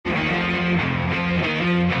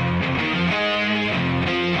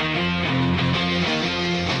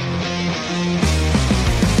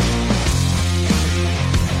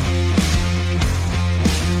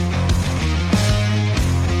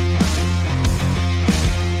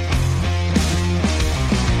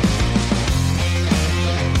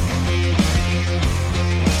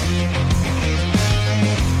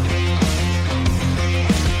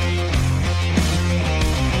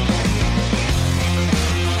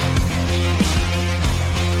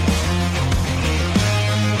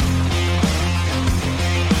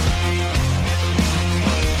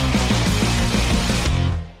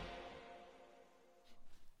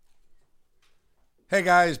Hey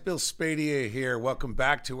guys, Bill Spadia here. Welcome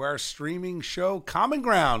back to our streaming show, Common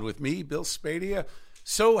Ground, with me, Bill Spadia.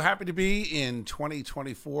 So happy to be in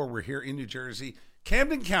 2024. We're here in New Jersey,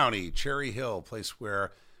 Camden County, Cherry Hill, place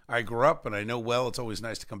where I grew up and I know well. It's always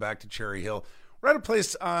nice to come back to Cherry Hill. We're at a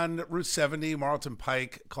place on Route 70, Marlton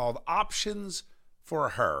Pike, called Options for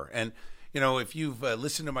Her. And, you know, if you've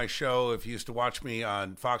listened to my show, if you used to watch me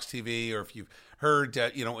on Fox TV, or if you've heard,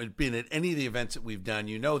 been at any of the events that we've done,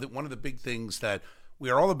 you know that one of the big things that we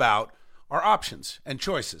are all about are options and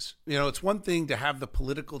choices. You know, it's one thing to have the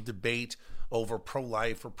political debate over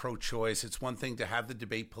pro-life or pro-choice. It's one thing to have the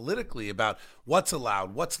debate politically about what's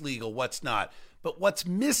allowed, what's legal, what's not. But what's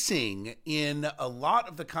missing in a lot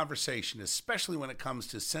of the conversation, especially when it comes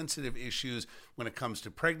to sensitive issues, when it comes to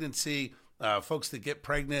pregnancy, folks that get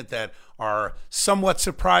pregnant that are somewhat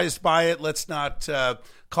surprised by it. Let's not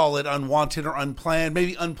call it unwanted or unplanned.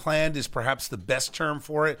 Maybe unplanned is perhaps the best term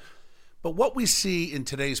for it. But what we see in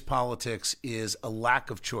today's politics is a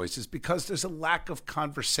lack of choices because there's a lack of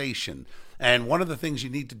conversation. And one of the things you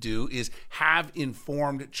need to do is have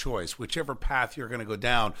informed choice, whichever path you're going to go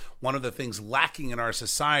down. One of the things lacking in our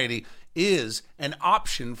society is an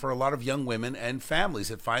option for a lot of young women and families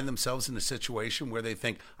that find themselves in a situation where they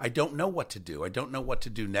think, I don't know what to do. I don't know what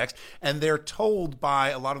to do next. And they're told by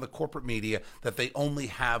a lot of the corporate media that they only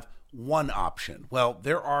have one option. Well,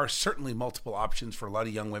 there are certainly multiple options for a lot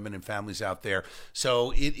of young women and families out there.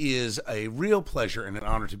 So it is a real pleasure and an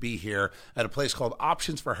honor to be here at a place called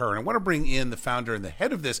Options for Her. And I want to bring in the founder and the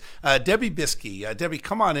head of this, Debbie Biskey. Debbie,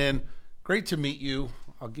 come on in. Great to meet you.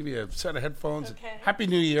 I'll give you a set of headphones. Okay. Happy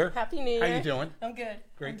New Year. Happy New Year. How you doing? I'm good.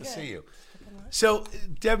 Great to see you. So,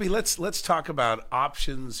 Debbie, let's talk about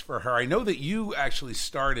Options for Her. I know that you actually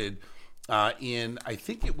started I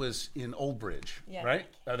think it was in Old Bridge, right?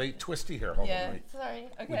 Are they twisty here? Hold on. Sorry.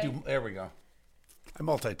 Okay. There we go. I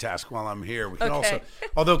multitask while I'm here. We can Okay. also,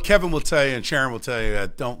 although Kevin will tell you and Sharon will tell you,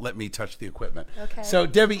 don't let me touch the equipment. Okay. So,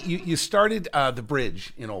 Debbie, you started the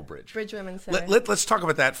Bridge in Old Bridge. Bridge Women's Center. Let's talk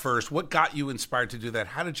about that first. What got you inspired to do that?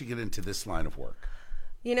 How did you get into this line of work?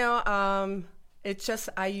 You know, it's just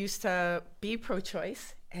I used to be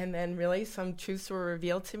pro-choice, and then really some truths were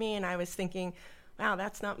revealed to me, and I was thinking, wow,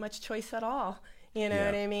 that's not much choice at all. You know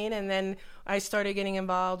what I mean? And then I started getting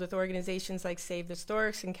involved with organizations like Save the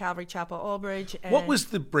Storks and Calvary Chapel Old Bridge. And what was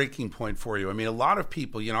the breaking point for you? I mean, a lot of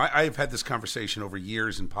people, you know, I've had this conversation over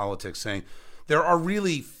years in politics saying there are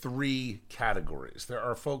really three categories. There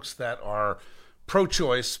are folks that are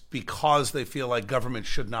pro-choice because they feel like government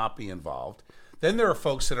should not be involved. Then there are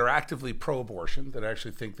folks that are actively pro-abortion that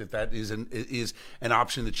actually think that is an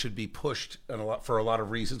option that should be pushed for a lot of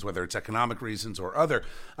reasons, whether it's economic reasons or other.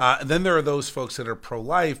 And then there are those folks that are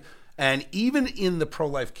pro-life. And even in the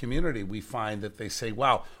pro-life community, we find that they say,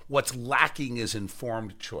 wow, what's lacking is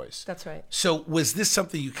informed choice. That's right. So was this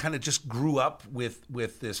something you kind of just grew up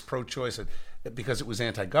with this pro-choice because it was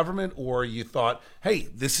anti-government, or you thought, hey,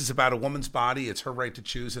 this is about a woman's body, it's her right to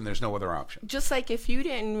choose, and there's no other option? Just like if you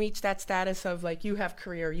didn't reach that status of like you have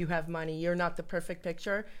career, you have money, you're not the perfect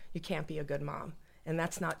picture, you can't be a good mom. And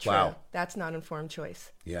that's not true. Wow. That's not informed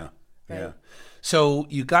choice. Yeah. Right. Yeah. So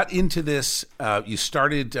you got into this, you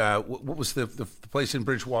started, what was the place in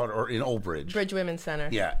Bridgewater or in Old Bridge? Bridge Women's Center.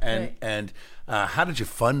 Yeah. And how did you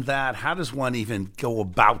fund that? How does one even go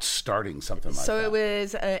about starting something like that? So it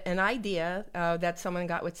was an idea that someone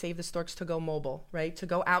got with Save the Storks to go mobile, right? To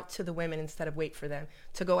go out to the women instead of wait for them,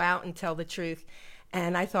 to go out and tell the truth.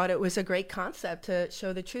 And I thought it was a great concept to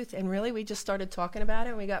show the truth. And really, we just started talking about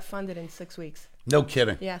it, and we got funded in 6 weeks. No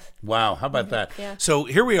kidding. Yes. Wow. How about that? Yeah. So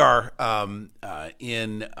here we are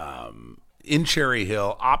in Cherry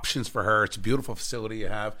Hill. Options for Her. It's a beautiful facility you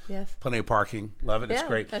have. Yes. Plenty of parking. Love it. It's Yeah,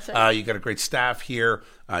 great. that's right. You got a great staff here.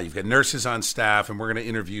 You've got nurses on staff, and we're going to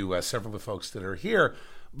interview several of the folks that are here.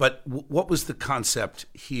 But what was the concept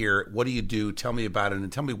here? What do you do? Tell me about it, and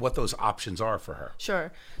tell me what those options are for her.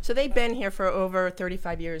 Sure. So they've been here for over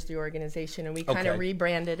 35 years, the organization, and we kind of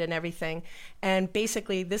rebranded and everything. And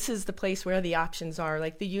basically, this is the place where the options are.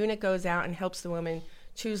 Like the unit goes out and helps the woman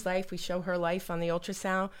choose life. We show her life on the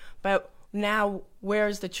ultrasound. But now,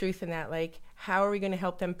 where's the truth in that? Like, how are we going to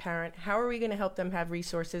help them parent? How are we going to help them have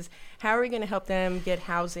resources? How are we going to help them get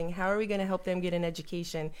housing? How are we going to help them get an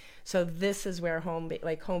education? So this is where home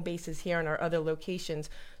base is here and our other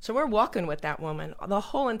locations. So we're walking with that woman the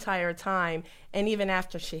whole entire time, and even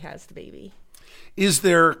after she has the baby. Is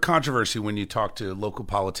there controversy when you talk to local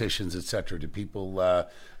politicians, et cetera? Do people,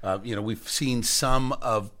 we've seen some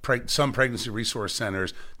pregnancy resource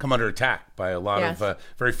centers come under attack by a lot of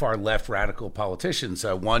very far left radical politicians.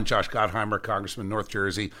 One, Josh Gottheimer, Congressman, North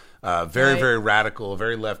Jersey, very radical,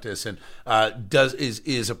 very leftist, and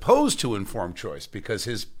is opposed to informed choice because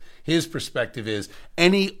his perspective is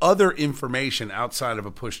any other information outside of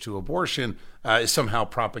a push to abortion is somehow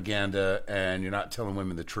propaganda, and you're not telling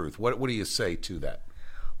women the truth. What do you say to that?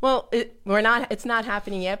 Well, it's not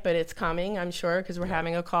happening yet, but it's coming, I'm sure, because we're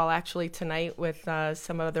having a call actually tonight with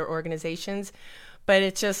some other organizations. But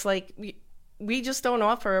it's just like we just don't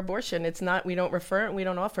offer abortion. It's not, we don't refer it and we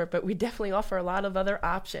don't offer it, but we definitely offer a lot of other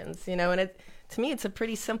options, and to me, it's a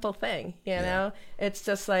pretty simple thing, know? It's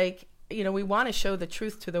just like, we want to show the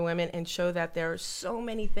truth to the women and show that there are so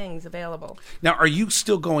many things available. Now, are you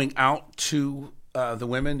still going out to the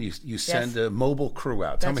women? You send a mobile crew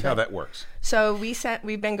out. Tell me how that works. So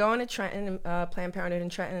we've been going to Trenton, Planned Parenthood in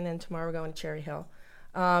Trenton, and tomorrow we're going to Cherry Hill.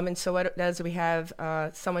 And so what it does, we have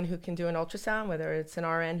someone who can do an ultrasound, whether it's an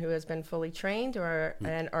RN who has been fully trained or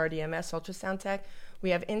an RDMS ultrasound tech. We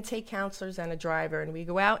have intake counselors and a driver, and we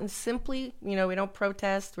go out and simply, we don't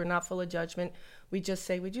protest. We're not full of judgment. We just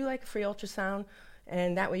say, would you like a free ultrasound?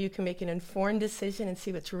 And that way you can make an informed decision and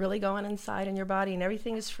see what's really going inside in your body, and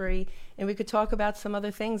everything is free. And we could talk about some other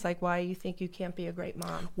things like why you think you can't be a great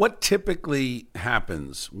mom. What typically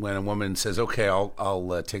happens when a woman says, okay,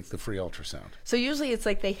 I'll take the free ultrasound? So usually it's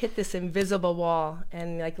like they hit this invisible wall,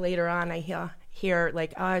 and like later on I hear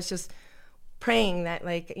like, I was just praying that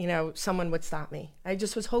someone would stop me. I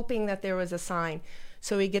just was hoping that there was a sign.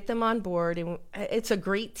 So we get them on board, and it's a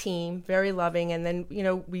great team, very loving. And then,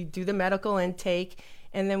 we do the medical intake,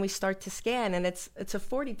 and then we start to scan. And it's a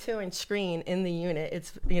 42-inch screen in the unit.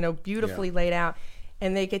 It's, beautifully laid out.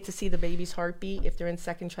 And they get to see the baby's heartbeat. If they're in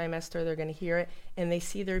second trimester, they're going to hear it. And they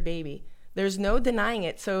see their baby. There's no denying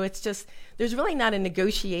it. So it's just, there's really not a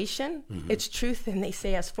negotiation. Mm-hmm. It's truth. And they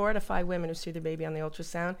say, as 4 out of 5 women who see their baby on the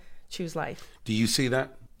ultrasound choose life. Do you see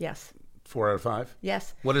that? Yes. 4 out of 5?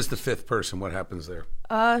 Yes. What is the 5th person? What happens there?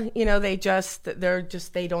 They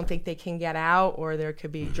don't think they can get out, or there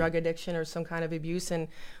could be drug addiction or some kind of abuse. And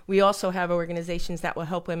we also have organizations that will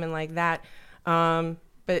help women like that.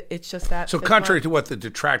 But it's just that. So contrary to what the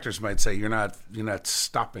detractors might say, you're not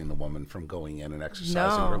stopping the woman from going in and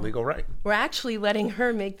exercising her legal right. We're actually letting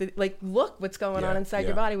her make look what's going on inside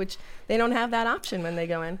your body, which they don't have that option when they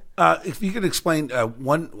go in. If you could explain,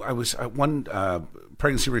 one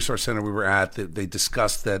pregnancy resource center we were at, they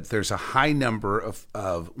discussed that there's a high number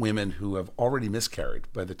of women who have already miscarried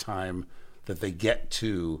by the time that they get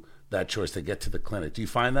to that choice, they get to the clinic. Do you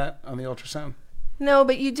find that on the ultrasound? No,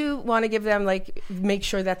 but you do want to give them, make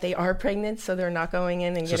sure that they are pregnant, so they're not going in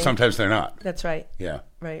and getting... So sometimes they're not. That's right. Yeah.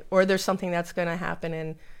 Right. Or there's something that's going to happen,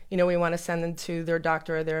 and, we want to send them to their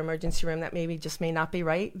doctor or their emergency room that maybe just may not be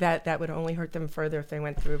right. That would only hurt them further if they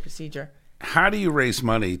went through a procedure. How do you raise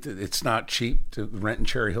money? It's not cheap. To rent in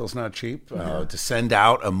Cherry Hill is not cheap. To send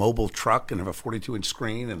out a mobile truck and have a 42-inch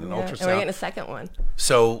screen and an ultrasound. And we're getting a second one.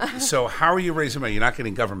 So how are you raising money? You're not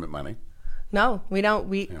getting government money. No, we don't.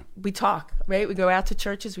 We talk, right? We go out to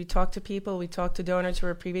churches, we talk to people, we talk to donors who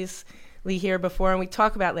were previously here before, and we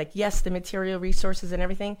talk about, the material resources and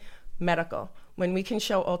everything, medical. When we can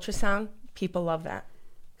show ultrasound, people love that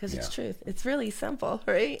because it's truth. It's really simple,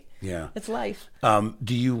 right? Yeah. It's life.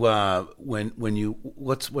 Do you,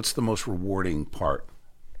 what's the most rewarding part?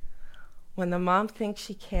 When the mom thinks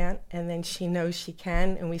she can't, and then she knows she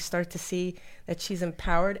can, and we start to see that she's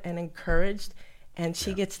empowered and encouraged, and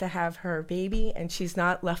she gets to have her baby, and she's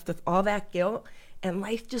not left with all that guilt, and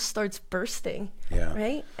life just starts bursting,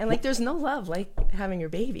 right? And there's no love like having your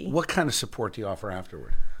baby. What kind of support do you offer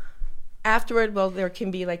afterward? Afterward, well, there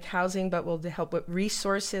can be housing, but we'll help with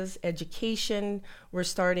resources, education. We're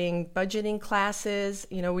starting budgeting classes.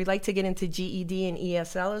 We'd like to get into GED and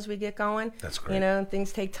ESL as we get going. That's great.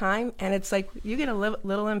 Things take time, and it's you get a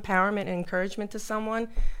little empowerment and encouragement to someone,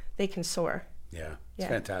 they can soar. Yeah, it's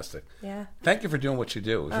fantastic. Yeah. Thank you for doing what you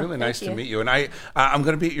do. It was really nice to meet you. And I'm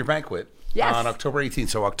going to be at your banquet on October 18th.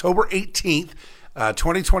 So October 18th,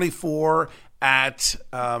 2024 at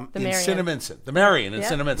in Cinnaminson. The Marion in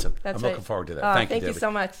Cinnaminson. I'm looking forward to that. Thank you, Debbie. Thank you so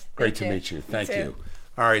much. Great to meet you. Thank you.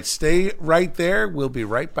 All right, stay right there. We'll be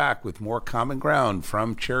right back with more Common Ground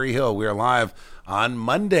from Cherry Hill. We are live on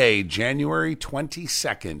Monday, January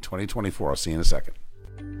 22nd, 2024. I'll see you in a second.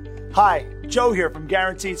 Hi, Joe here from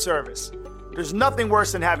Guaranteed Service. There's nothing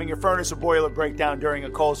worse than having your furnace or boiler break down during a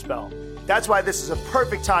cold spell. That's why this is a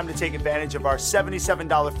perfect time to take advantage of our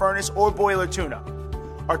 $77 furnace or boiler tune-up.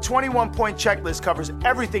 Our 21-point checklist covers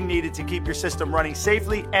everything needed to keep your system running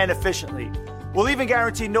safely and efficiently. We'll even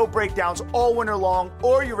guarantee no breakdowns all winter long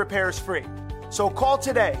or your repairs free. So call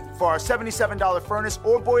today for our $77 furnace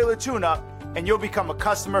or boiler tune-up and you'll become a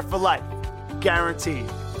customer for life. Guaranteed.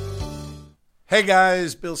 Hey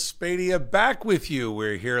guys, Bill Spadia back with you.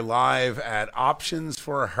 We're here live at Options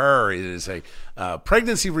for Her. It is a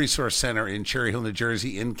pregnancy resource center in Cherry Hill, New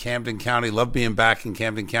Jersey, in Camden County. Love being back in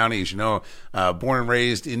Camden County. As you know, born and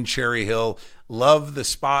raised in Cherry Hill. Love the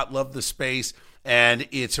spot, love the space. And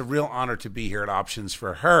it's a real honor to be here at Options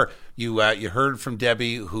for Her. You heard from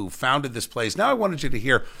Debbie, who founded this place. Now I wanted you to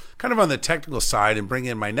hear kind of on the technical side and bring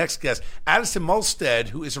in my next guest, Addison Mulstead,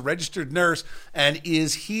 who is a registered nurse and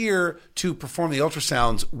is here to perform the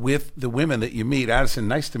ultrasounds with the women that you meet. Addison,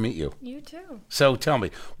 nice to meet you. You too. So tell me,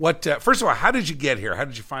 first of all, how did you get here? How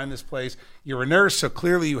did you find this place? You're a nurse, so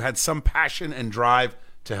clearly you had some passion and drive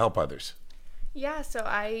to help others. Yeah, so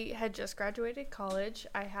I had just graduated college.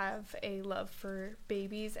 I have a love for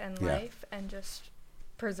babies and life and just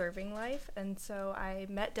preserving life. And so I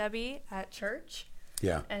met Debbie at church.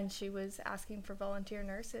 Yeah. And she was asking for volunteer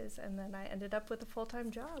nurses. And then I ended up with a full-time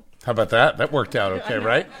job. How about that? That worked out okay,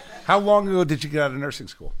 right? How long ago did you get out of nursing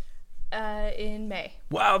school? In May.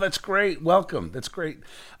 Wow, that's great. Welcome. That's great.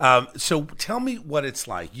 So tell me what it's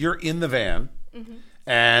like. You're in the van. Mm-hmm.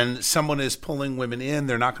 And someone is pulling women in,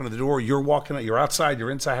 they're knocking on the door, you're walking out, you're outside, you're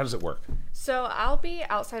inside. How does it work? So I'll be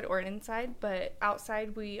outside or inside, but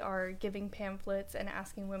outside we are giving pamphlets and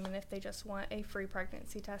asking women if they just want a free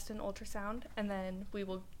pregnancy test and ultrasound. And then we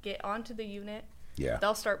will get onto the unit. Yeah.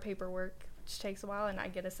 They'll start paperwork, which takes a while, and I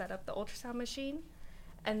get to set up the ultrasound machine.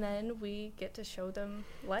 And then we get to show them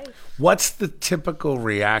life. What's the typical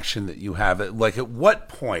reaction that you have? Like, at what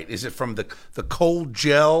point? Is it from the cold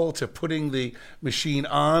gel to putting the machine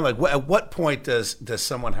on? Like, at what point does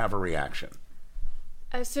someone have a reaction?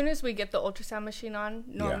 As soon as we get the ultrasound machine on,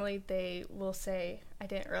 normally they will say, I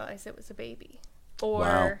didn't realize it was a baby.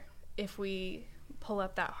 Or if we pull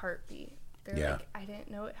up that heartbeat, they're like, I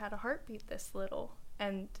didn't know it had a heartbeat this little.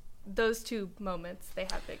 And those two moments, they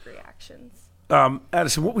have big reactions.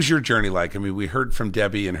 Addison, what was your journey like? I mean, we heard from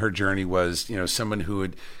Debbie, and her journey was, someone who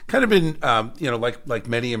had kind of been, like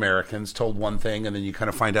many Americans, told one thing, and then you kind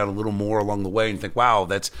of find out a little more along the way and think, wow,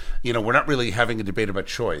 that's, we're not really having a debate about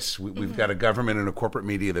choice. We've got a government and a corporate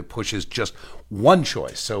media that pushes just one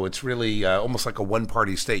choice. So it's really almost like a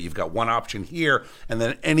one-party state. You've got one option here, and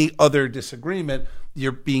then any other disagreement,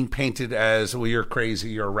 you're being painted as, well, you're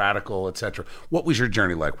crazy, you're a radical, etc. What was your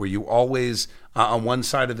journey like? Were you always on one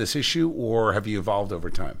side of this issue, or have you evolved over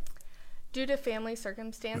time? Due to family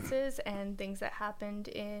circumstances and things that happened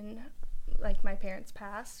in, like, my parents'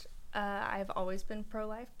 past, I've always been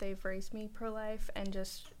pro-life. They've raised me pro-life and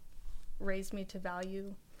just raised me to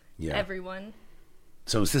value everyone.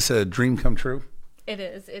 So is this a dream come true? It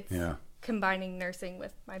is. It's combining nursing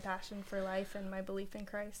with my passion for life and my belief in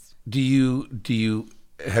Christ.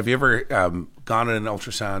 Have you ever gone on an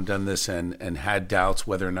ultrasound, done this, and had doubts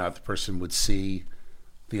whether or not the person would see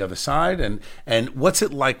the other side? And what's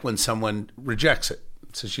it like when someone rejects it?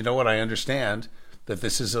 Says, you know what, I understand that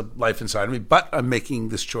this is a life inside of me, but I'm making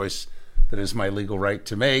this choice that is my legal right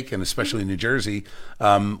to make, and especially in New Jersey.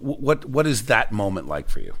 What is that moment like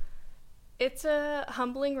for you? It's a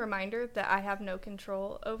humbling reminder that I have no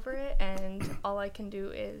control over it, and all I can do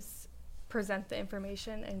is present the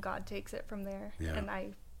information, and God takes it from there. Yeah.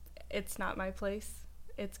 And it's not my place.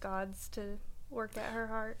 It's God's to work at her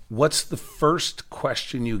heart. What's the first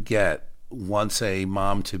question you get once a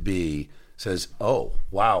mom-to-be says, oh,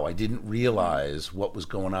 wow, I didn't realize what was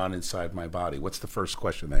going on inside my body? What's the first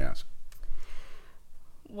question they ask?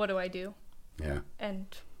 What do I do? Yeah. And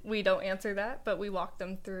we don't answer that, but we walk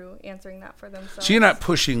them through answering that for themselves. So you're not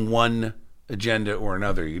pushing one agenda or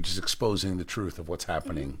another. You're just exposing the truth of what's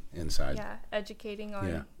happening inside. Yeah, educating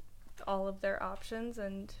on all of their options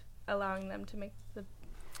and allowing them to make the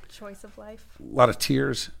choice of life. A lot of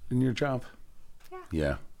tears in your job?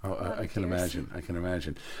 Yeah. Oh, I can imagine. I can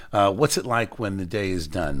imagine. What's it like when the day is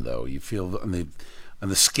done, though? You feel on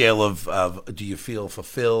the scale of do you feel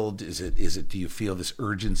fulfilled? Is it do you feel this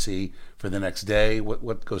urgency for the next day?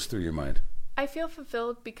 What goes through your mind? I feel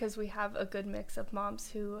fulfilled because we have a good mix of moms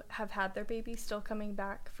who have had their babies still coming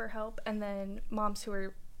back for help, and then moms who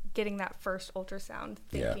are getting that first ultrasound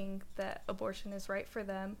thinking that abortion is right for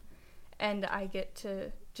them. And I get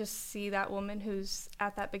to just see that woman who's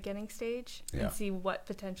at that beginning stage and see what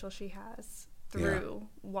potential she has through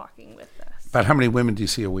walking with this. About how many women do you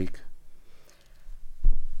see a week?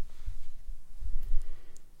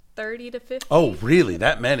 30 to 50. Oh, really?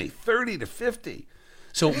 That many? 30 to 50?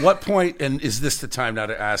 So at what point, and is this the time now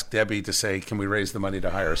to ask Debbie to say, can we raise the money to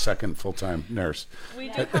hire a second full-time nurse? We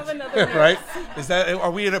do have another nurse. Right?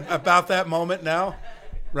 Are we at about that moment now?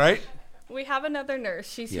 Right? We have another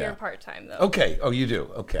nurse. She's here part-time, though. Okay. Oh, you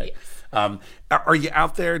do? Okay. Yes. Are you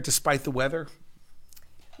out there despite the weather?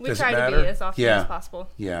 We try to be as often as possible.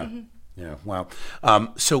 Yeah. Mm-hmm. Yeah. Wow.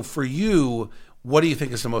 So for you, what do you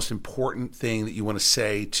think is the most important thing that you want to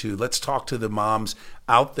say to, let's talk to the moms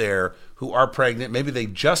out there who are pregnant. Maybe they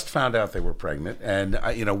just found out they were pregnant. And,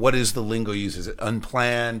 what is the lingo used? Is it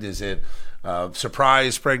unplanned? Is it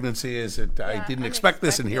surprise pregnancy? Is it, I didn't expect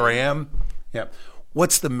this and here I am? Yeah.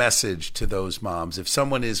 What's the message to those moms? If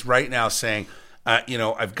someone is right now saying,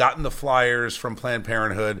 I've gotten the flyers from Planned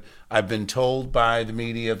Parenthood. I've been told by the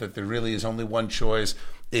media that there really is only one choice.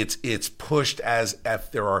 It's pushed as if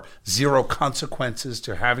there are zero consequences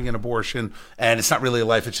to having an abortion, and it's not really a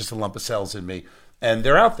life, it's just a lump of cells in me. And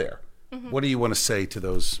they're out there. Mm-hmm. What do you want to say to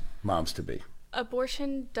those moms to be?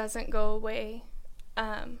 Abortion doesn't go away.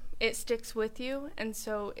 It sticks with you, and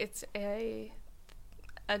so it's a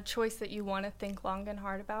choice that you want to think long and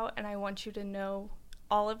hard about, and I want you to know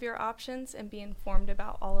all of your options and be informed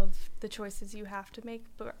about all of the choices you have to make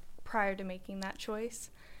prior to making that choice.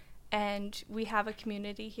 And we have a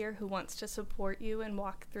community here who wants to support you and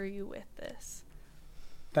walk through you with this.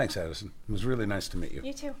 Thanks, Addison. It was really nice to meet you.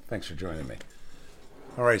 You too. Thanks for joining me.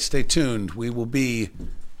 All right, stay tuned. We will be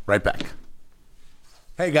right back.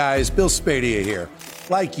 Hey guys, Bill Spadia here.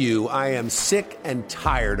 Like you, I am sick and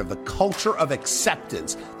tired of the culture of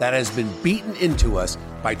acceptance that has been beaten into us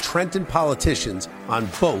by Trenton politicians on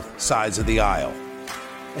both sides of the aisle.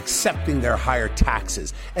 Accepting their higher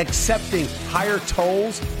taxes, accepting higher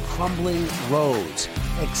tolls, crumbling roads,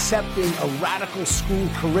 accepting a radical school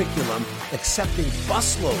curriculum, accepting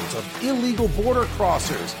busloads of illegal border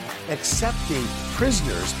crossers, accepting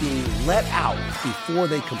prisoners being let out before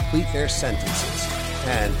they complete their sentences,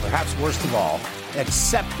 and perhaps worst of all,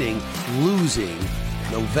 accepting losing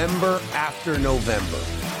November after November.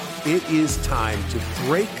 It is time to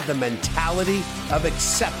break the mentality of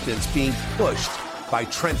acceptance being pushed by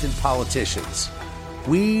Trenton politicians.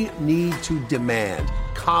 We need to demand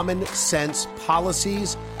common sense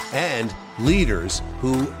policies and leaders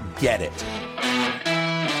who get it.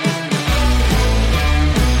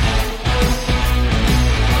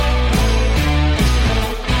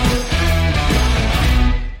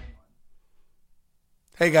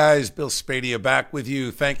 Hey guys, Bill Spadia back with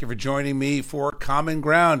you. Thank you for joining me for Common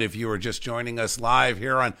Ground. If you are just joining us live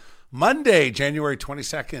here on Monday, January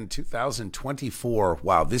 22nd, 2024.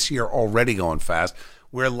 Wow, this year already going fast.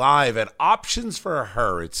 We're live at Options for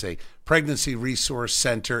Her. It's a pregnancy resource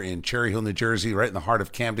center in Cherry Hill, New Jersey, right in the heart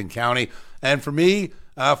of Camden County. And for me,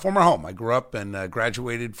 former home. I grew up and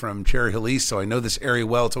graduated from Cherry Hill East, so I know this area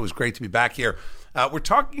well. It's always great to be back here. We're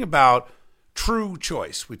talking about true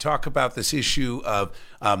choice. We talk about this issue of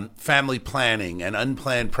family planning and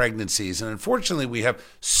unplanned pregnancies. And unfortunately, we have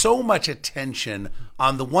so much attention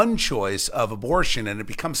on the one choice of abortion, and it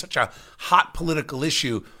becomes such a hot political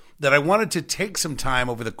issue that I wanted to take some time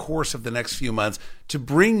over the course of the next few months to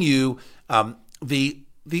bring you the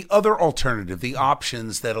other alternative, the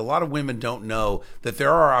options that a lot of women don't know, that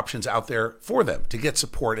there are options out there for them to get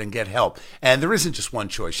support and get help. And there isn't just one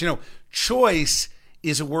choice. Choice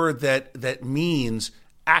is a word that means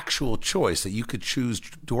actual choice, that you could choose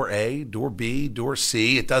door A, door B, door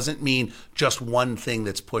C. It doesn't mean just one thing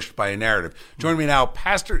that's pushed by a narrative. Joining me now,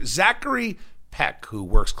 Pastor Zachary Peck, who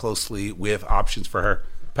works closely with Options for Her.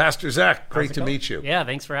 Pastor Zach, great to meet you. Yeah,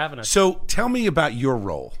 thanks for having us. So tell me about your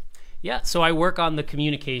role. Yeah, so I work on the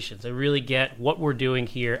communications. I really get what we're doing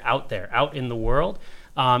here out there, out in the world.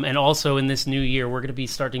 And also in this new year, we're going to be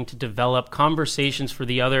starting to develop conversations for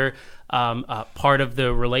the other part of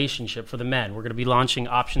the relationship for the men. We're going to be launching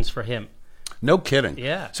Options for Him. No kidding.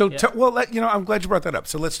 Yeah. So, I'm glad you brought that up.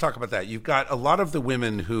 So let's talk about that. You've got a lot of the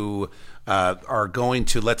women who are going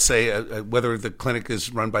to, let's say, whether the clinic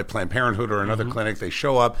is run by Planned Parenthood or another clinic, they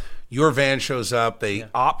show up, your van shows up, they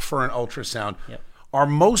opt for an ultrasound. Yep. Are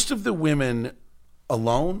most of the women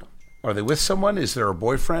alone? Are they with someone? Is there a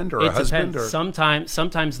boyfriend or a husband? Or?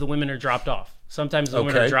 Sometimes the women are dropped off. Sometimes the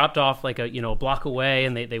women are dropped off like a block away,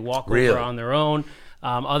 and they walk over on their own.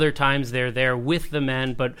 Other times they're there with the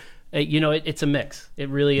men, but it's a mix. It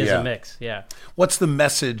really is a mix. Yeah. What's the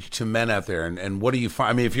message to men out there, and what do you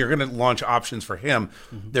find? I mean, if you're going to launch Options for Him,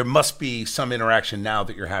 there must be some interaction now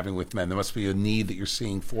that you're having with men. There must be a need that you're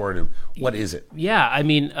seeing for it. And what is it? Yeah, I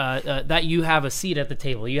mean that you have a seat at the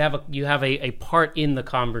table. You have a part in the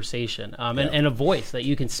conversation, and a voice that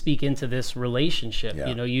you can speak into this relationship.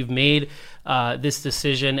 Yeah. You've made this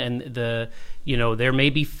decision, and there may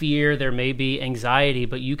be fear, there may be anxiety,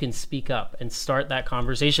 but you can speak up and start that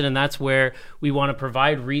conversation. And that's where we want to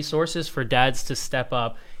provide resources for dads to step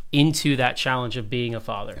up into that challenge of being a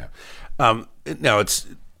father. Yeah. Now,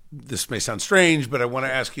 this may sound strange, but I want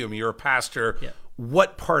to ask you, you're a pastor. Yeah.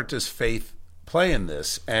 What part does faith play in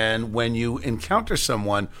this? And when you encounter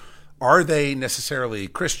someone, are they necessarily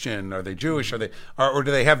Christian? Are they Jewish? Or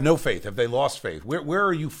do they have no faith? Have they lost faith? Where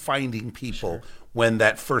are you finding people when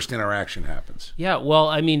that first interaction happens? Yeah, well,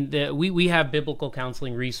 I mean, we have biblical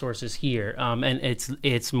counseling resources here, and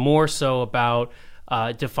it's more so about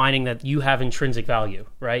defining that you have intrinsic value,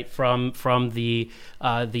 right? From the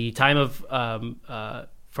time of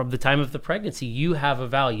from the time of the pregnancy, you have a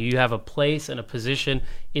value. You have a place and a position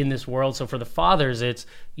in this world. So for the fathers, it's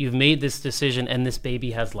you've made this decision, and this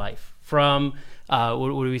baby has life. From what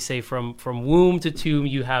do we say? From womb to tomb,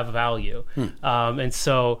 you have value. And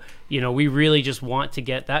so we really just want to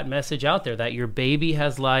get that message out there that your baby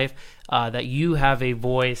has life, that you have a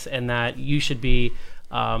voice, and that you should be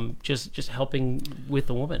just helping with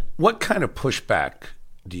the woman. What kind of pushback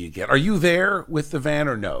do you get? Are you there with the van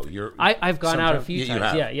or no? I've gone out a few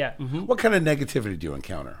times. Yeah. Mm-hmm. What kind of negativity do you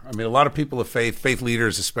encounter? I mean, a lot of people of faith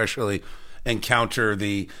leaders especially, encounter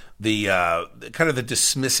the kind of the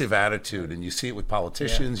dismissive attitude, and you see it with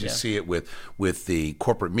politicians. You see it with the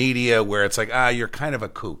corporate media, where it's like, you're kind of a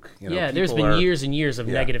kook. There's been years and years of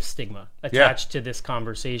negative stigma attached to this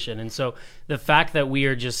conversation, and so the fact that we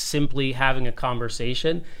are just simply having a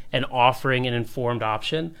conversation and offering an informed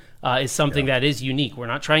option is something that is unique. We're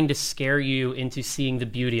not trying to scare you into seeing the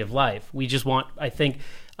beauty of life. We just want, I think,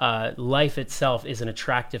 life itself is an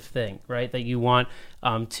attractive thing, right? That you want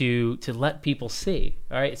to let people see.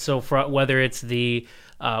 All right. So whether it's the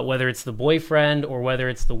boyfriend or whether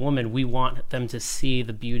it's the woman, we want them to see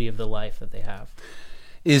the beauty of the life that they have.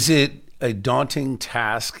 Is it a daunting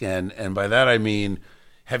task? And by that I mean,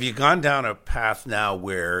 have you gone down a path now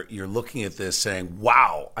where you're looking at this saying,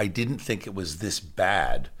 "Wow, I didn't think it was this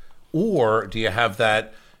bad," or do you have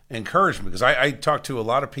that encouragement? Because I talk to a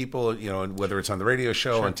lot of people, whether it's on the radio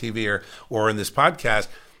show, on TV, or in this podcast,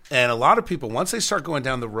 and a lot of people, once they start going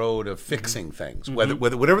down the road of fixing things,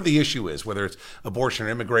 whatever the issue is, whether it's abortion or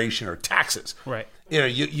immigration or taxes, right?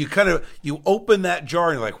 You open that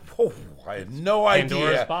jar and you're like, whoa, I had no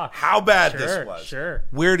idea how bad this was. Sure.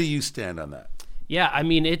 Where do you stand on that? Yeah, I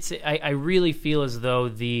mean, I really feel as though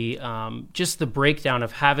the just the breakdown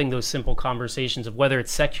of having those simple conversations of whether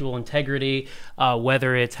it's sexual integrity,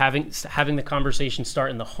 whether it's having the conversation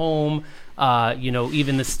start in the home,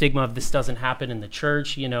 even the stigma of this doesn't happen in the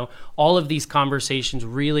church, all of these conversations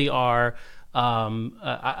really are.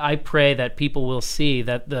 I pray that people will see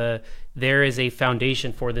that there is a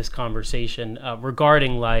foundation for this conversation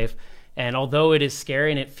regarding life. And although it is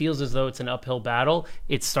scary and it feels as though it's an uphill battle,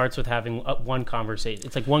 it starts with having one conversation.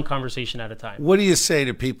 It's like one conversation at a time. What do you say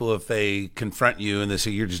to people if they confront you and they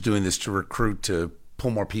say you're just doing this to recruit, to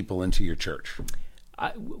pull more people into your church?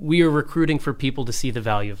 We are recruiting for people to see the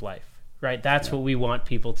value of life, right? That's what we want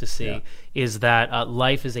people to see, is that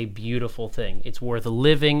life is a beautiful thing. It's worth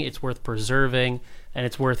living, it's worth preserving, and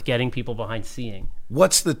it's worth getting people behind seeing.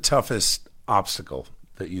 What's the toughest obstacle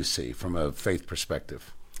that you see from a faith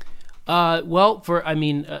perspective? As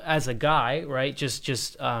a guy, right,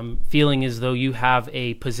 just feeling as though you have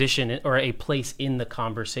a position or a place in the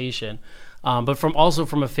conversation. But from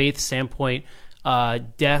a faith standpoint,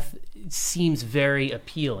 death seems very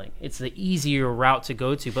appealing. It's the easier route to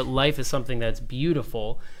go to, but life is something that's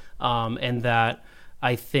beautiful, and that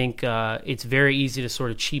I think it's very easy to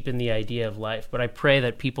sort of cheapen the idea of life. But I pray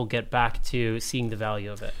that people get back to seeing the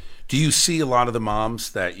value of it. Do you see a lot of the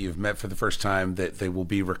moms that you've met for the first time that they will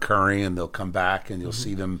be recurring and they'll come back and you'll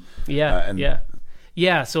see them?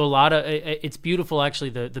 Yeah. So a lot of it's beautiful,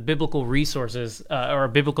 actually, the biblical resources or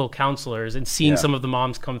biblical counselors, and seeing some of the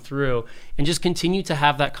moms come through and just continue to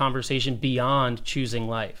have that conversation beyond choosing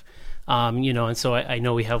life. And so I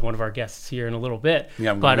know we have one of our guests here in a little bit.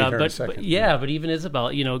 Yeah, I'm going to be here in a second. But even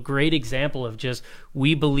Isabel, great example of just,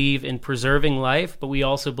 we believe in preserving life, but we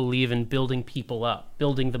also believe in building people up,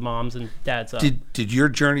 building the moms and dads up. Did your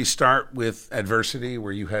journey start with adversity,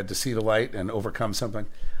 where you had to see the light and overcome something?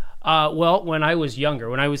 Well, when I was younger,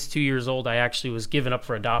 when I was 2 years old, I actually was given up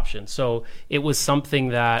for adoption. So it was something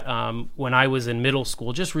that when I was in middle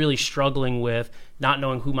school, just really struggling with not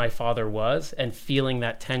knowing who my father was and feeling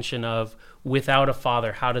that tension of, without a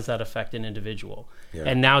father, how does that affect an individual? Yeah.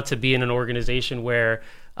 And now to be in an organization where,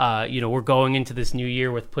 we're going into this new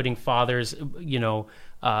year with putting fathers,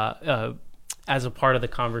 as a part of the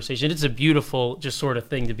conversation. It's a beautiful just sort of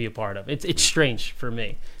thing to be a part of. It's strange for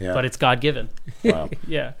me, but it's God-given. Wow.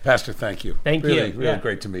 Yeah. Pastor, thank you. Thank really, you. Really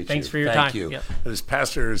great to meet you. Thanks for your thank time. you. Yep. That is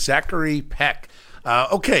Pastor Zachary Peck.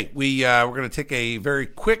 Okay, we're going to take a very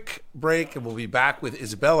quick break, and we'll be back with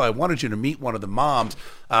Isabella. I wanted you to meet one of the moms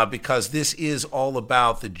because this is all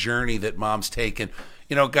about the journey that mom's taken.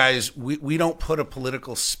 You know, guys, we don't put a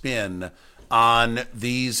political spin on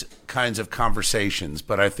these kinds of conversations,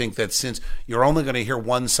 but I think that since you're only going to hear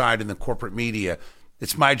one side in the corporate media,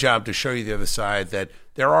 it's my job to show you the other side, that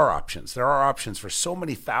there are options. There are options for so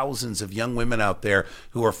many thousands of young women out there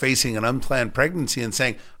who are facing an unplanned pregnancy and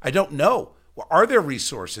saying, I don't know. Well, are there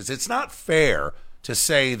resources? It's not fair to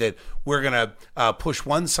say that we're going to push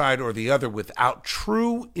one side or the other without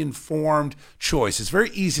true informed choice. It's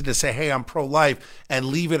very easy to say, hey, I'm pro-life, and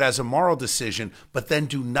leave it as a moral decision, but then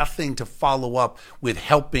do nothing to follow up with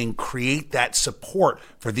helping create that support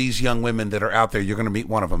for these young women that are out there. You're going to meet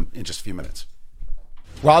one of them in just a few minutes.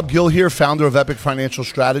 Rob Gill here, founder of Epic Financial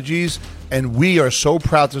Strategies, and we are so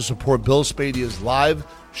proud to support Bill Spadia's live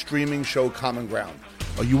streaming show, Common Ground.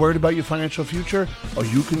 Are you worried about your financial future? Are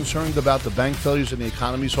you concerned about the bank failures in the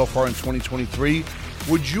economy so far in 2023?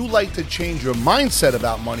 Would you like to change your mindset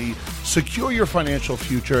about money, secure your financial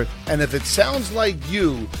future? And if it sounds like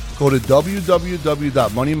you, go to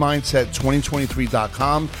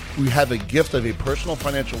www.moneymindset2023.com. We have a gift of a personal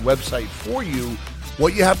financial website for you.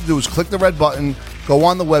 What you have to do is click the red button, go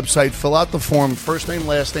on the website, fill out the form, first name,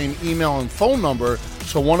 last name, email, and phone number,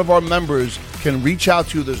 so one of our members can reach out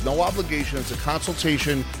to you. There's no obligation. It's a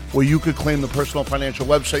consultation where you could claim the personal financial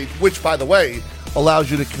website, which, by the way, allows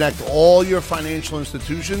you to connect all your financial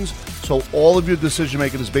institutions, so all of your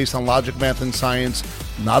decision-making is based on logic, math, and science,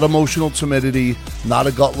 not emotional timidity, not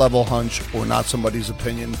a gut-level hunch, or not somebody's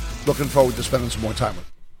opinion. Looking forward to spending some more time with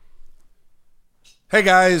you. Hey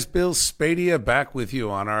guys, Bill Spadia back with you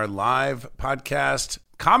on our live podcast,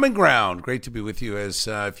 Common Ground. Great to be with you. As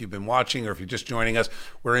if you've been watching or if you're just joining us,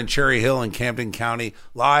 we're in Cherry Hill in Camden County,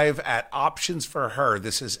 live at Options for Her.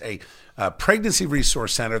 This is a pregnancy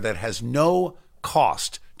resource center that has no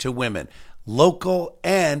cost to women, local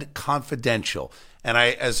and confidential. And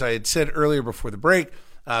as I had said earlier before the break,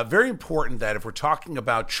 very important that if we're talking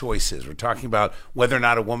about choices, we're talking about whether or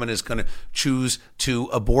not a woman is going to choose to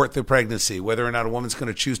abort the pregnancy, whether or not a woman's going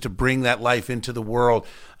to choose to bring that life into the world,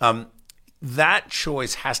 that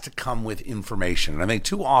choice has to come with information. And I think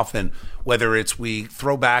too often, whether it's we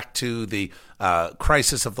throw back to the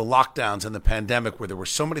crisis of the lockdowns and the pandemic, where there were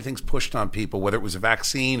so many things pushed on people, whether it was a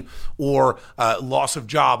vaccine or loss of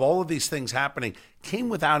job, all of these things happening came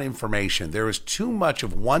without information. There was too much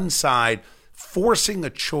of one side forcing a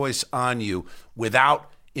choice on you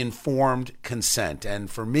without informed consent. And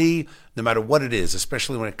for me, no matter what it is,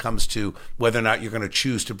 especially when it comes to whether or not you're going to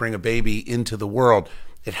choose to bring a baby into the world,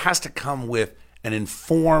 it has to come with an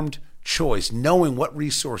informed choice, knowing what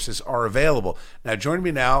resources are available. Now, joining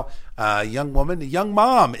me now, a young woman, a young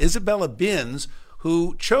mom, Isabella Binns,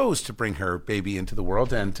 who chose to bring her baby into the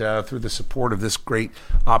world, and through the support of this great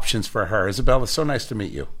Options for Her. Isabella, so nice to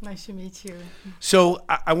meet you. Nice to meet you. So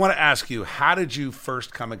I want to ask you, how did you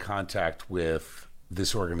first come in contact with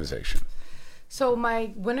this organization? So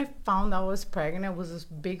when I found I was pregnant, it was a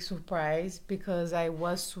big surprise because I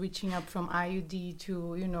was switching up from IUD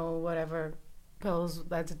to, whatever pills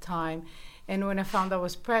at the time. And when I found I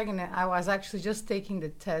was pregnant, I was actually just taking the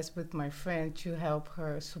test with my friend to help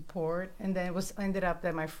her support. And then ended up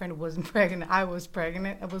that my friend wasn't pregnant. I was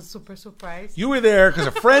pregnant. I was super surprised. You were there because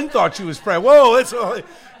a friend thought she was pregnant. Whoa,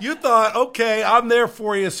 you thought, okay, I'm there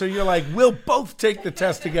for you. So you're like, we'll both take the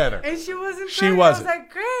test together. And she wasn't pregnant. She wasn't. I was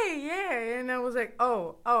like, great, yeah. And I was like,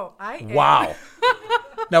 oh, I am. Wow.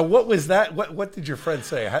 Now, what was that? What did your friend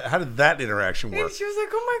say? How did that interaction work? And she was like,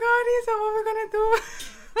 oh my God, Isa, what are we going to do?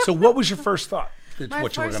 So what was your first thought?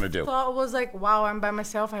 What you were going to do? My first thought was like, wow, I'm by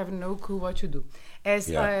myself. I have no clue what to do. As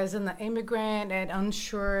an immigrant and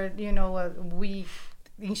unsure,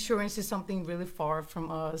 insurance is something really far from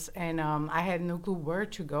us. And I had no clue where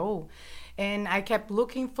to go. And I kept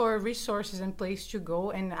looking for resources and places to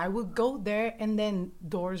go. And I would go there and then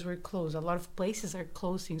doors were closed. A lot of places are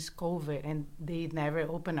closed since COVID and they never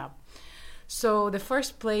open up. So the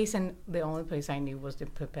first place and the only place I knew was the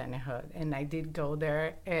Planned Hut, and I did go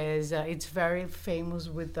there. As it's very famous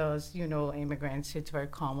with us, immigrants. It's very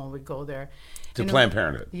common. We go there To Planned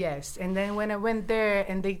Parenthood. Yes, and then when I went there,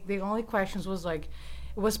 and the only questions was like,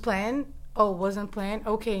 it was planned. Oh, wasn't planned.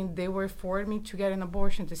 Okay, they were forcing me to get an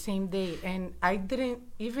abortion the same day, and I didn't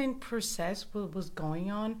even process what was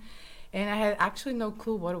going on, and I had actually no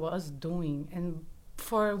clue what I was doing. And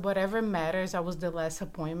for whatever matters, I was the last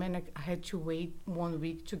appointment. I had to wait 1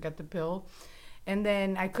 week to get the pill. And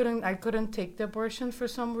then I couldn't take the abortion for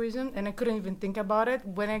some reason, and I couldn't even think about it.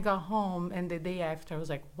 When I got home and the day after, I was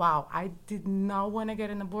like, wow, I did not want to get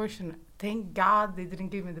an abortion. Thank God they didn't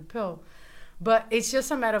give me the pill. But it's just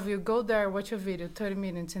a matter of you go there, watch a video, 30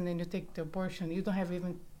 minutes, and then you take the abortion. You don't have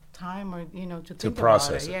even time or, to think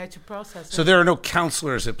process about it. Yeah, to process it. So there are no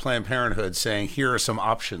counselors at Planned Parenthood saying, here are some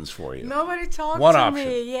options for you. Nobody talked One to option.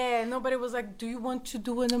 me. Yeah, nobody was like, do you want to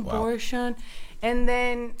do an abortion? And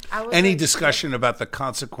then I was Any like, discussion about the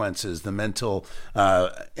consequences, the mental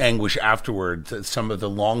anguish afterward, some of the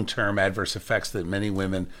long-term adverse effects that many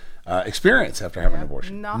women experience after having an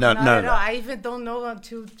abortion? Not at all. I even don't know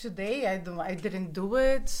until today. I didn't do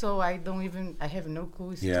it, so I have no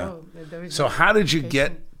clue still. Yeah. So how did you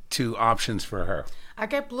get to Options for Her? I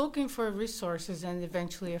kept looking for resources, and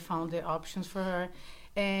eventually I found the Options for Her.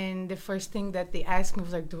 And the first thing that they asked me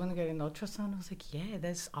was like, do you want to get an ultrasound? I was like, yeah,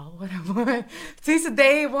 that's all what I want. Since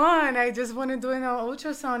day one, I just want to do an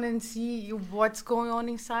ultrasound and see what's going on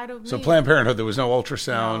inside of me. So Planned Parenthood, there was no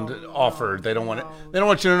ultrasound offered. They don't want They don't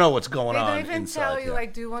want you to know what's going on. They don't even tell you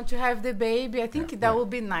like, do you want to have the baby? I think that would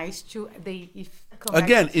be nice to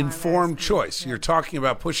Again, informed choice. You're talking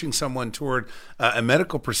about pushing someone toward a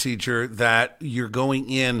medical procedure that you're going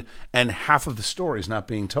in and half of the story is not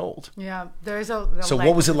being told. Yeah, there's a So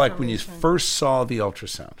what was it like when you first saw the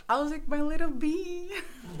ultrasound? I was like, my little bee.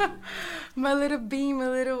 my little bee,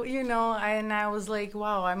 and I was like,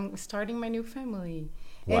 wow, I'm starting my new family.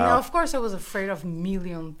 Wow. And of course I was afraid of a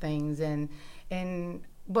million things.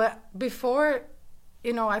 But before,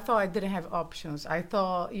 I thought I didn't have options. I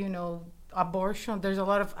thought, abortion,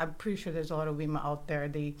 I'm pretty sure there's a lot of women out there,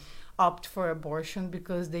 they opt for abortion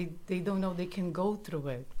because they don't know they can go through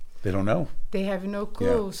it. They don't know. They have no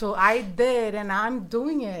clue. Yeah. So I did, and I'm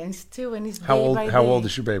doing it, and it's how old? How old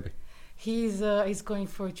is your baby? He's going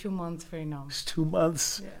for 2 months right now. It's 2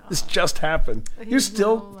 months. Yeah. This just happened. You're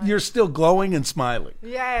still glowing and smiling.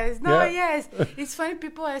 Yes. Yes. It's funny.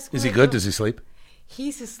 People ask me. Is he good? Does he sleep?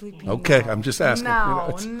 He's sleeping. Okay, now. I'm just asking.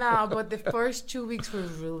 No, but the first 2 weeks were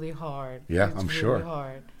really hard. Yeah, I'm sure. Really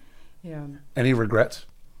hard. Yeah. Any regrets?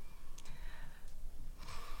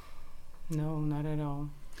 No, not at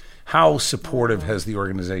all. How supportive has the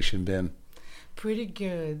organization been? Pretty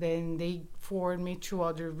good. And they forward me to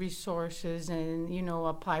other resources and,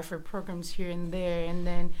 apply for programs here and there. And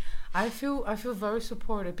then I feel very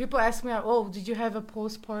supported. People ask me, oh, did you have a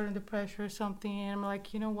postpartum depression or something? And I'm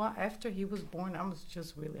like, you know what? After he was born, I was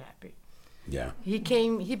just really happy. Yeah. He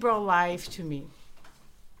brought life to me.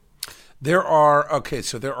 There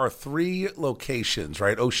are 3 locations,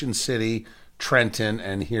 right? Ocean City, Trenton,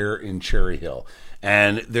 and here in Cherry Hill.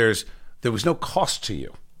 And there was no cost to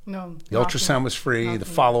you. No. The ultrasound was free. Nothing. The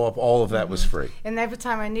follow-up, all of that was free. And every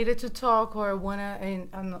time I needed to talk or want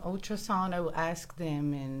an ultrasound, I would ask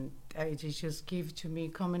them, and they just give to me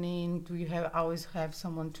coming in. Do you always have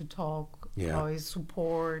someone to talk? Yeah. Always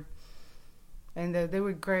support. And they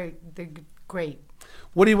were great. They're great.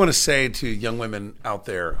 What do you want to say to young women out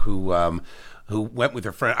there who went with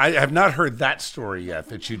their friend? I have not heard that story yet,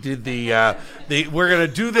 that you did the we're going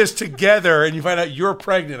to do this together and you find out you're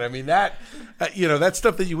pregnant. I mean, that, that's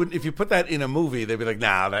stuff that you wouldn't, if you put that in a movie, they'd be like,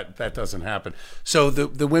 nah, that doesn't happen. So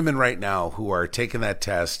the women right now who are taking that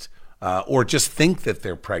test or just think that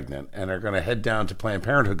they're pregnant and are going to head down to Planned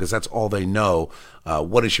Parenthood because that's all they know,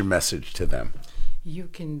 what is your message to them? You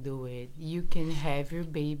can do it. You can have your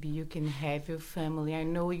baby. You can have your family. I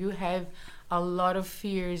know you have a lot of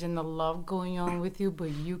fears and a lot going on with you,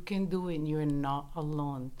 but you can do it and you're not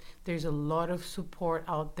alone. There's a lot of support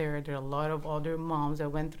out there. There are a lot of other moms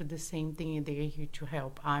that went through the same thing and they're here to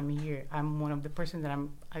help. I'm here. I'm one of the person that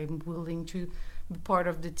I'm willing to be part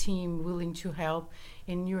of the team, willing to help,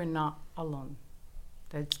 and you're not alone.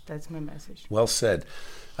 That's my message. Well said.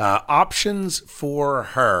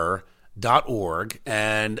 Optionsforher.org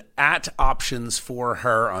and at Options for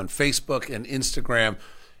Her on Facebook and Instagram.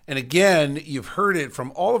 And again, you've heard it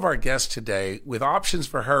from all of our guests today. With Options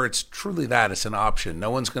for Her, it's truly that. It's an option.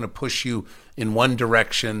 No one's going to push you in one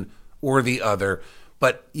direction or the other.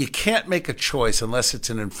 But you can't make a choice unless it's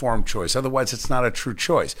an informed choice. Otherwise, it's not a true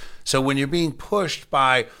choice. So when you're being pushed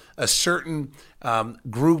by a certain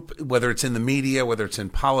group, whether it's in the media, whether it's in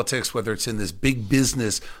politics, whether it's in this big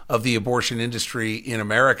business of the abortion industry in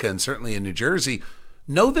America and certainly in New Jersey,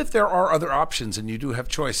 know that there are other options and you do have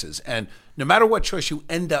choices. And no matter what choice you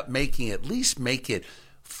end up making, at least make it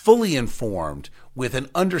fully informed with an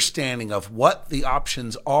understanding of what the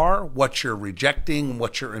options are, what you're rejecting,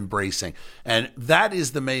 what you're embracing. And that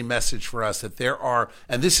is the main message for us, that there are,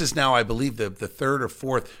 and this is now, I believe, the third or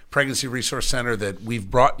fourth pregnancy resource center that we've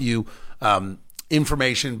brought you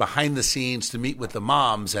information behind the scenes to meet with the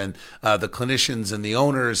moms and the clinicians and the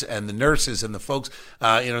owners and the nurses and the folks,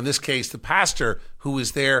 in this case, the pastor who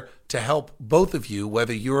is there to help both of you,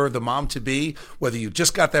 whether you're the mom to be, whether you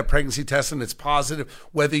just got that pregnancy test and it's positive,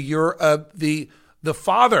 whether you're the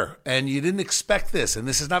father and you didn't expect this and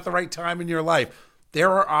this is not the right time in your life.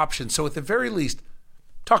 There are options. So at the very least,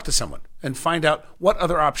 talk to someone and find out what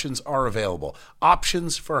other options are available.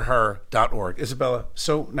 Optionsforher.org. Isabella,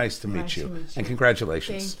 so nice to meet you. And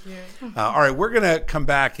congratulations. Thank you. All right, we're going to come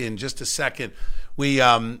back in just a second.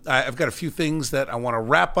 I've got a few things that I want to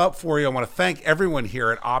wrap up for you. I want to thank everyone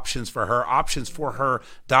here at Options for Her,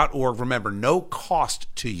 optionsforher.org. Remember, no cost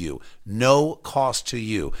to you. No cost to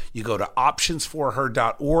you. You go to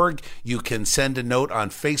optionsforher.org. You can send a note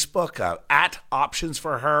on Facebook at Options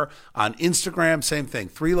for Her. On Instagram, same thing.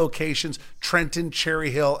 3 locations, Trenton,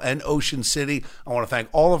 Cherry Hill, and Ocean City. I want to thank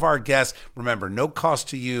all of our guests. Remember, no cost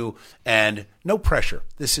to you and no pressure.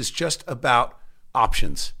 This is just about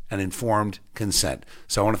options and informed consent.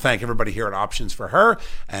 So I want to thank everybody here at Options for Her,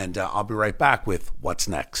 and I'll be right back with What's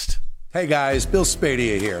Next. Hey guys, Bill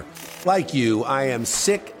Spadia here. Like you, I am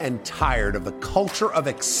sick and tired of the culture of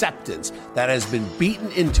acceptance that has been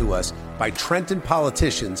beaten into us by Trenton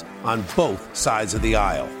politicians on both sides of the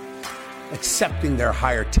aisle. Accepting their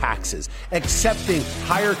higher taxes, accepting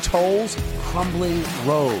higher tolls, crumbling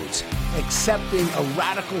roads, accepting a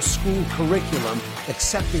radical school curriculum,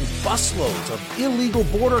 accepting busloads of illegal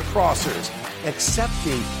border crossers,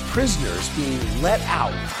 accepting prisoners being let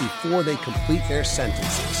out before they complete their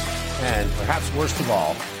sentences, and perhaps worst of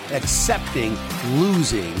all, accepting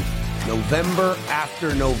losing November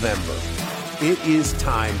after November. It is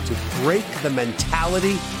time to break the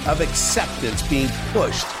mentality of acceptance being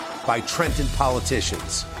pushed by Trenton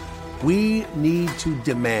politicians. We need to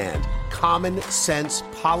demand common sense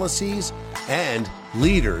policies and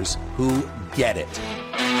leaders who get it.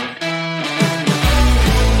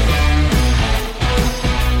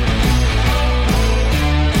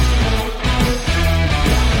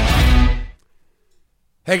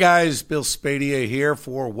 Hey guys, Bill Spadia here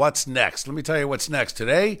for What's Next. Let me tell you what's next.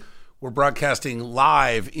 Today, we're broadcasting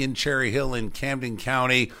live in Cherry Hill in Camden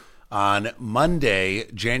County on Monday,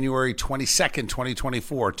 January 22nd,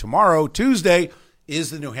 2024. Tomorrow, Tuesday,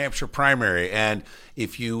 is the New Hampshire primary. And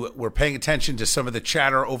if you were paying attention to some of the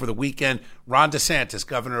chatter over the weekend, Ron DeSantis,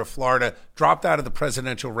 governor of Florida, dropped out of the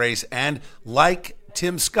presidential race and, like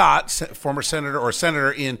Tim Scott, former senator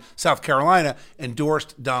in South Carolina,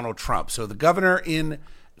 endorsed Donald Trump. So the governor in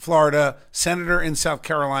Florida, senator in South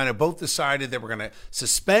Carolina, both decided they were going to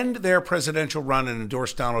suspend their presidential run and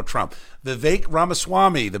endorse Donald Trump. Vivek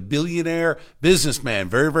Ramaswamy, the billionaire businessman,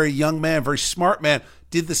 very, very young man, very smart man,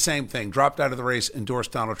 did the same thing, dropped out of the race,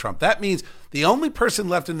 endorsed Donald Trump. That means the only person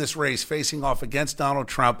left in this race facing off against Donald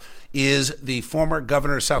Trump is the former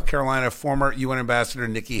governor of South Carolina, former UN ambassador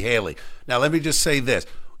Nikki Haley. Now, let me just say this.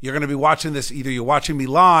 You're going to be watching this, either you're watching me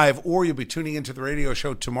live or you'll be tuning into the radio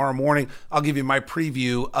show tomorrow morning. I'll give you my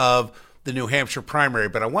preview of the New Hampshire primary,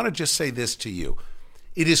 but I want to just say this to you.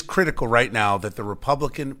 It is critical right now that the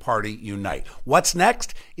Republican Party unite. What's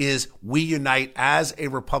next is we unite as a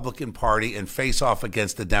Republican Party and face off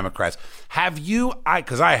against the Democrats. Have you,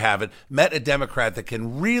 because I haven't, met a Democrat that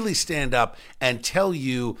can really stand up and tell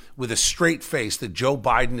you with a straight face that Joe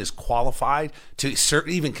Biden is qualified to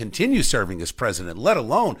even continue serving as president, let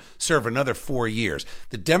alone serve another 4 years?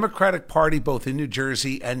 The Democratic Party, both in New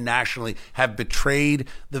Jersey and nationally, have betrayed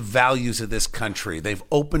the values of this country. They've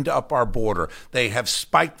opened up our border. They have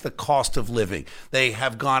spiked the cost of living. They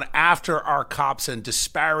have gone after our cops and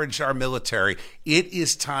disparaged our military. It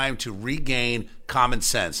is time to regain common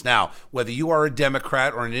sense. Now, whether you are a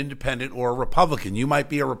Democrat or an independent or a Republican, you might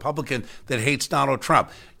be a Republican that hates Donald Trump.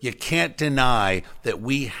 You can't deny that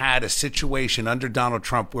we had a situation under Donald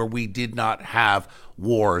Trump where we did not have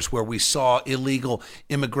wars, where we saw illegal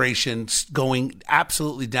immigration going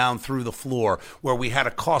absolutely down through the floor, where we had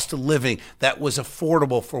a cost of living that was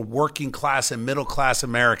affordable for working class and middle class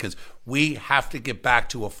Americans. We have to get back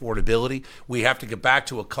to affordability. We have to get back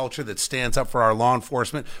to a culture that stands up for our law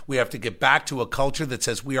enforcement. We have to get back to a culture that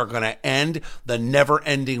says we are going to end the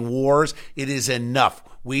never-ending wars. It is enough.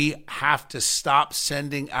 We have to stop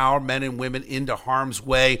sending our men and women into harm's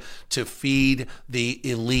way to feed the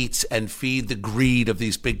elites and feed the greed of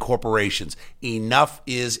these big corporations. Enough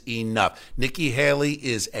is enough. Nikki Haley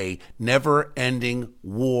is a never-ending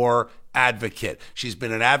war advocate. She's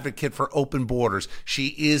been an advocate for open borders. She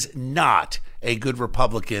is not a good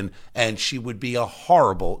Republican, and she would be a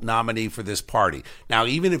horrible nominee for this party. Now,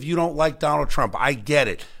 even if you don't like Donald Trump, I get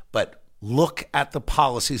it, but look at the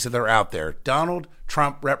policies that are out there. Donald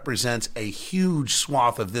Trump represents a huge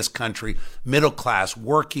swath of this country, middle class,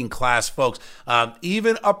 working class folks,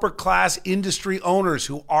 even upper class industry owners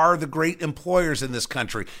who are the great employers in this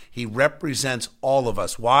country. He represents all of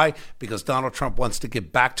us. Why? Because Donald Trump wants to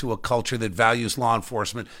get back to a culture that values law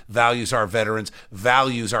enforcement, values our veterans,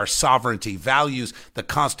 values our sovereignty, values the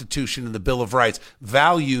Constitution and the Bill of Rights,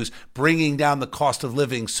 values bringing down the cost of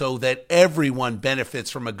living so that everyone benefits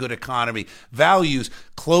from a good economy, values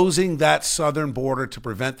closing that southern border to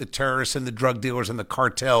prevent the terrorists and the drug dealers and the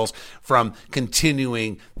cartels from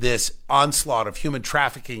continuing this onslaught of human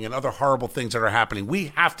trafficking and other horrible things that are happening.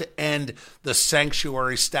 We have to end the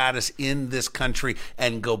sanctuary status in this country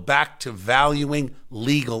and go back to valuing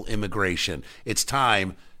legal immigration. It's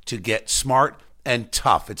time to get smart and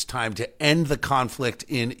tough. It's time to end the conflict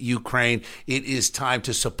in Ukraine. It is time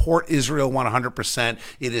to support Israel 100%.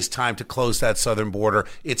 It is time to close that southern border.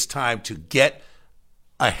 It's time to get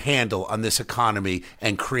a handle on this economy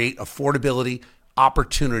and create affordability,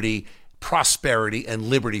 opportunity, prosperity, and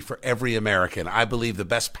liberty for every American. I believe the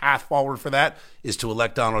best path forward for that is to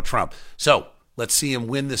elect Donald Trump. So let's see him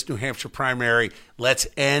win this New Hampshire primary. Let's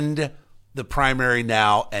end the primary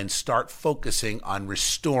now and start focusing on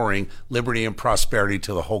restoring liberty and prosperity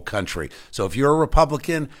to the whole country. So if you're a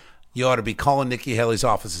Republican, you ought to be calling Nikki Haley's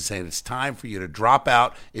office and saying it's time for you to drop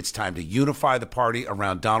out. It's time to unify the party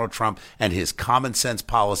around Donald Trump and his common sense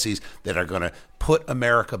policies that are going to put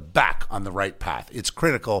America back on the right path. It's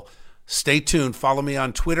critical. Stay tuned. Follow me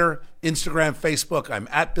on Twitter, Instagram, Facebook. I'm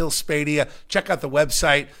at Bill Spadia. Check out the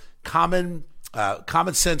website,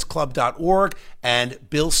 commonsenseclub.org and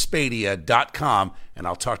billspadia.com. And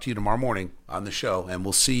I'll talk to you tomorrow morning on the show, and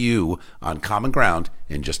we'll see you on Common Ground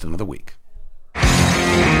in just another week.